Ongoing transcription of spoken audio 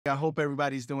I hope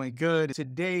everybody's doing good.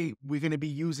 Today, we're going to be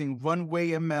using Runway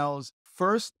ML's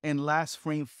first and last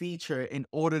frame feature in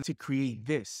order to create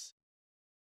this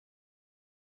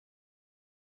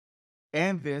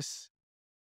and this.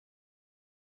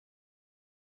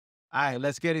 All right,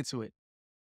 let's get into it.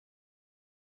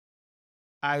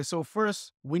 All right, so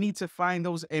first, we need to find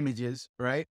those images,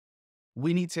 right?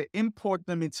 We need to import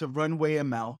them into Runway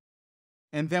ML,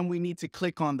 and then we need to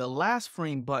click on the last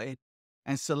frame button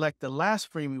and select the last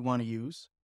frame we want to use.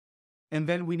 And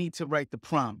then we need to write the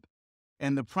prompt.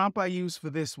 And the prompt I used for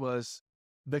this was,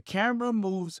 the camera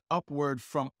moves upward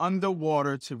from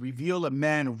underwater to reveal a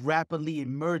man rapidly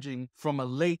emerging from a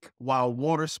lake while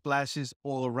water splashes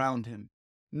all around him.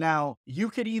 Now, you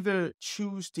could either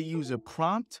choose to use a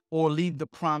prompt or leave the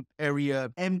prompt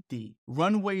area empty.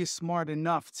 Runway is smart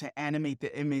enough to animate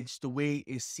the image the way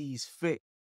it sees fit,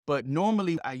 but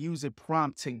normally I use a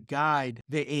prompt to guide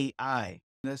the AI.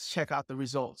 Let's check out the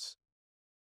results.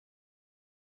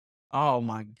 Oh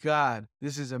my God,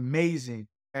 this is amazing.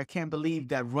 I can't believe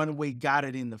that Runway got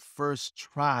it in the first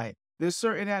try. There's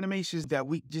certain animations that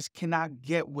we just cannot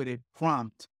get with a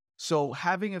prompt. So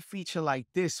having a feature like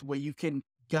this where you can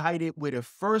guide it with a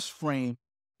first frame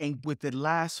and with the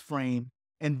last frame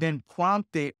and then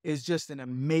prompt it is just an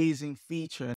amazing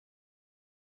feature.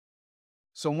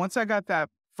 So once I got that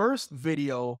first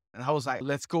video, and I was like,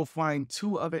 let's go find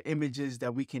two other images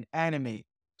that we can animate.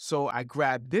 So I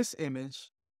grabbed this image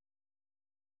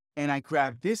and I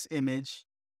grabbed this image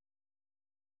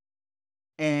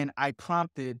and I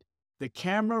prompted, the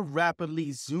camera rapidly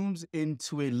zooms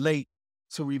into a lake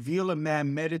to reveal a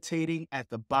man meditating at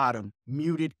the bottom,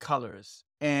 muted colors.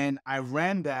 And I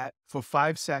ran that for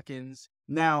 5 seconds.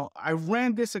 Now, I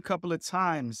ran this a couple of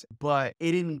times, but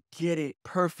it didn't get it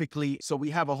perfectly. So we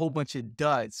have a whole bunch of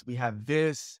duds. We have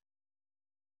this,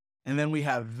 and then we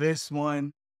have this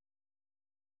one,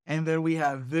 and then we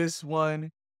have this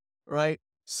one, right?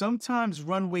 Sometimes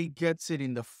Runway gets it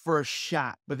in the first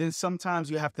shot, but then sometimes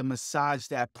you have to massage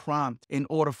that prompt in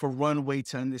order for Runway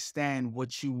to understand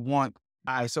what you want.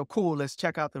 All right, so cool. Let's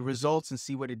check out the results and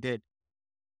see what it did.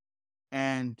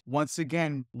 And once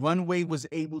again, Runway was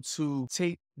able to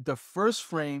take the first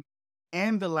frame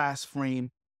and the last frame,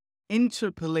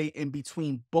 interpolate in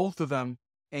between both of them,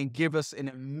 and give us an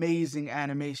amazing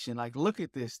animation. Like, look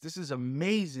at this. This is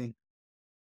amazing.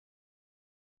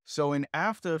 So in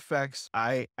After Effects,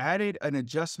 I added an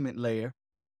adjustment layer.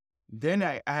 Then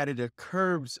I added a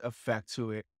curves effect to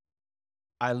it.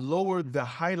 I lowered the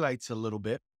highlights a little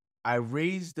bit. I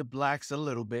raised the blacks a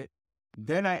little bit.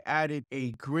 Then I added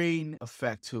a grain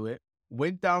effect to it.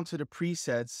 Went down to the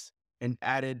presets and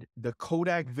added the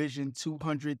Kodak Vision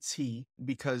 200T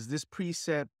because this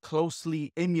preset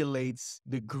closely emulates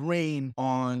the grain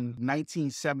on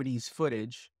 1970s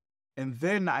footage. And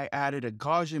then I added a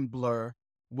Gaussian blur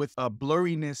with a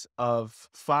blurriness of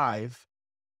 5.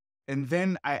 And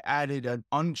then I added an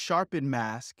unsharpened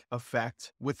mask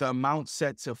effect with the amount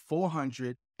set to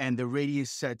 400 and the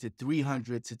radius set to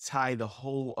 300 to tie the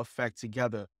whole effect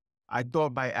together. I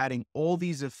thought by adding all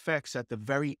these effects at the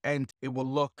very end, it will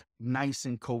look nice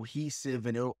and cohesive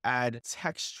and it'll add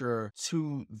texture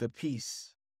to the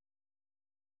piece.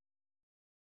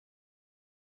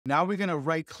 Now we're going to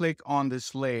right click on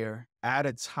this layer, add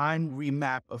a time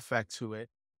remap effect to it.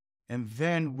 And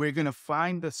then we're going to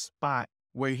find the spot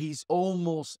where he's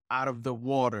almost out of the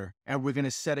water. And we're going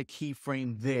to set a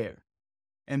keyframe there.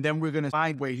 And then we're going to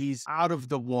find where he's out of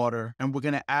the water and we're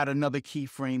going to add another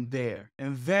keyframe there.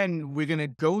 And then we're going to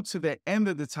go to the end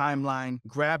of the timeline,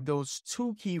 grab those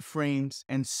two keyframes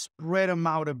and spread them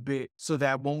out a bit so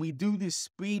that when we do this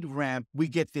speed ramp, we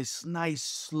get this nice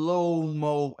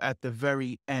slow-mo at the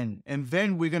very end. And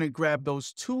then we're going to grab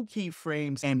those two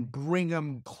keyframes and bring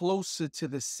them closer to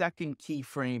the second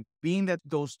keyframe. Being that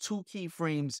those two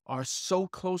keyframes are so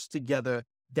close together,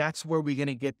 that's where we're going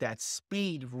to get that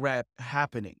speed rep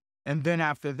happening. And then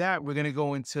after that, we're going to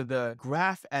go into the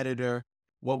graph editor.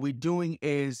 What we're doing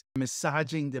is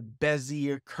massaging the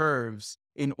Bezier curves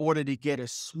in order to get a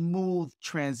smooth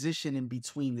transition in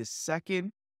between the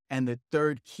second and the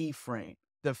third keyframe.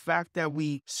 The fact that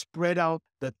we spread out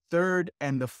the third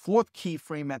and the fourth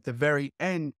keyframe at the very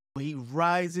end, he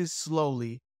rises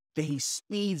slowly, then he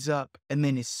speeds up, and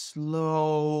then it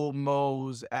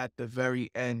slow-mos at the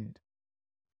very end.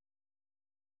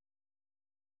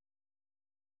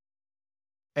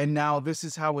 And now this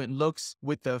is how it looks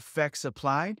with the effects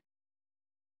applied.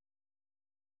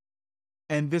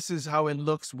 And this is how it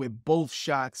looks with both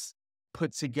shots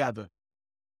put together.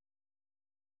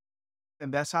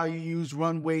 And that's how you use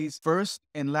Runway's first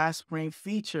and last frame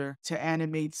feature to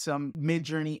animate some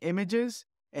Midjourney images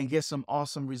and get some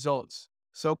awesome results.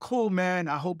 So cool, man.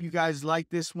 I hope you guys like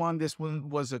this one. This one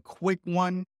was a quick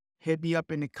one. Hit me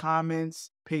up in the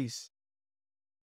comments. Peace.